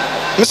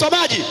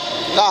 Msomaji.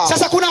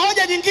 Sasa kuna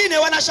hoja nyingine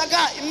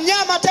wanashangaa,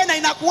 mnyama tena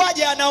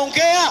inakuwaje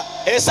anaongea?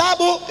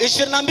 Hesabu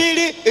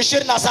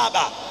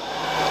 22:27.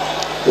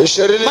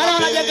 Maana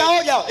wanajenga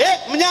hoja,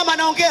 mnyama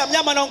anaongea,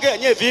 mnyama anaongea.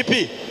 Nyie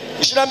vipi?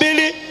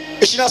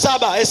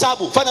 22:27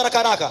 hesabu, fanya haraka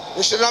haraka.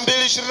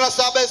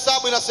 22:27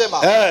 hesabu inasema.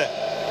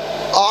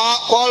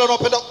 Kwa wale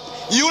wanaopenda,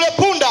 yule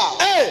punda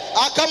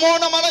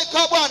akamwona malaika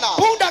wa Bwana.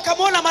 Punda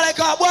akamwona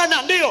malaika wa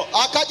Bwana, ndio.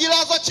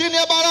 Akajilaza chini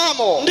ya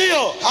Balaamu.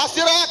 Ndio.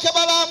 Hasira yake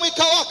Balaamu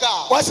ikawaka.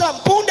 Kwa sababu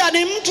punda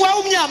ni mtu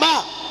au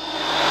mnyama?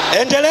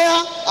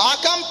 Endelea.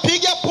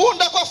 Akampiga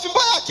punda kwa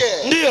fimbo yake.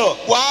 Ndio.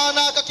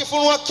 Bwana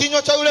akakifunua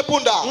kinywa cha yule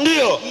punda.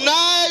 Ndio.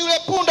 Naye yule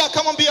punda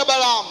akamwambia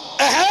Balaamu,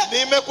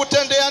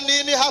 nimekutendea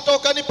nini hata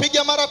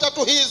ukanipiga mara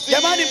 3 hizi?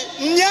 Jamani,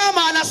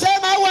 mnyama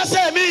anasema au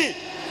asemi?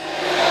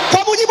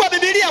 Kwa mujibu wa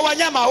Biblia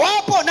wanyama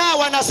wapo na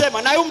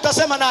wanasema. Na huyu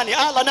mtasema nani?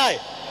 Allah naye.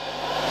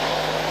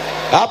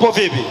 Hapo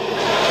vipi?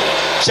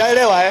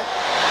 Shaelewa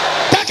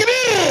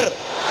Takbir!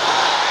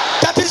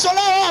 Tatizo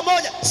lao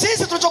moja.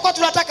 Sisi tulichokuwa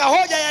tunataka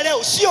hoja ya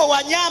leo sio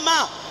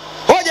wanyama.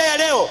 Hoja ya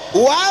leo,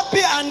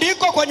 wapi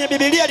andiko kwenye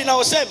Biblia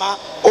linalosema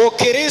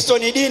Ukristo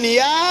ni dini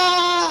ya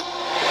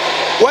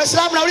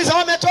Waislamu? Nauliza,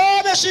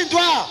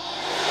 wameshindwa?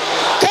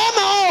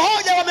 Kama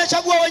hoja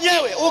wamechagua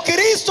wenyewe,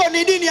 Ukristo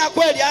ni dini ya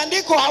kweli,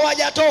 andiko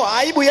hawajatoa,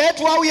 aibu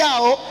yetu au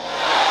yao?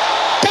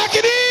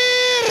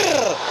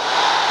 Takbir!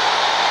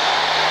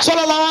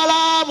 Sallallahu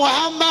ala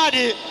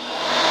Muhammad.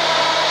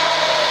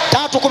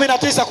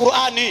 3:19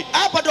 Qur'ani.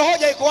 Hapa ndo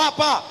hoja iko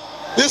hapa.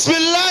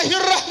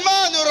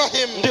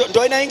 Bismillahirrahmanirrahim.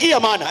 Ndio inaingia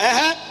maana.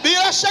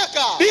 Bila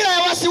shaka, bila ya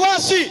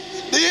wasiwasi,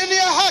 dini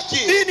ya haki.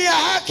 Dini ya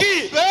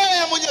haki mbele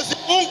ya Mwenyezi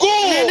Mungu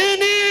ni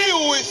nini?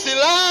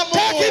 Uislamu.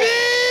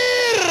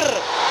 Takbir!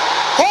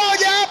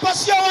 Hoja hapa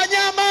sio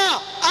wanyama.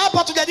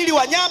 Hapa tujadili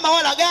wanyama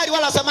wala gari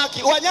wala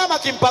samaki. Wanyama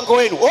kimpango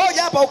wenu.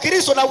 Hoja hapa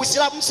Ukristo na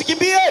Uislamu.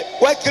 Msikimbie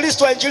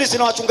Wakristo wa Injili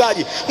na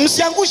wachungaji.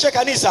 Msiangushe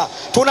kanisa.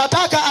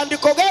 Tunataka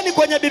andiko gani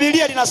kwenye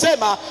Biblia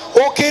linasema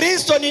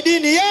Ukristo ni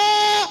dini ya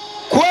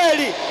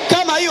kweli?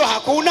 Kama hiyo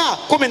hakuna,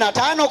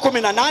 15,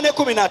 18,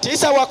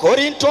 19 wa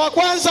Korinto wa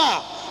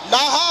kwanza. Na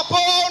hapo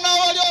waona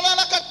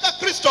waliolala katika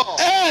Kristo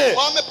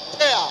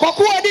wamepotea. Kwa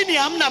kuwa dini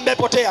hamna,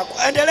 mmepotea.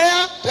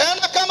 Endelea.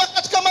 Tena kama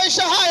katika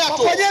maisha haya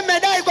tu. Kwa nini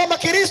mmedai kwamba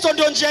Kristo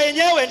ndio njia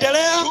yenyewe?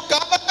 Endelea.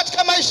 Kama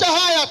katika maisha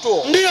haya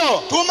tu.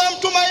 Ndio.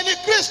 Tumemtumaini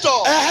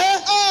Kristo.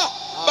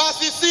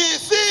 Basi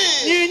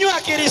sisi nyinyi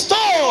wa Kristo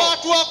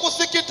watu wa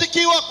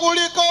kusikitikiwa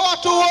kuliko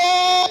watu wote.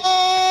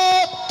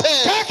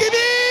 Takbir!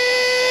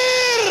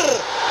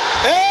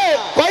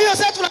 Kwa hiyo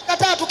sasa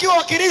tunakataa tukiwa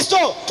wa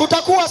Kristo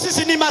tutakuwa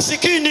sisi ni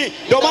masikini.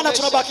 Ndio maana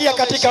tunabakia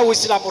katika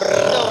Uislamu.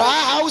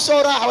 Raha au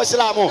sio raha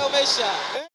Waislamu?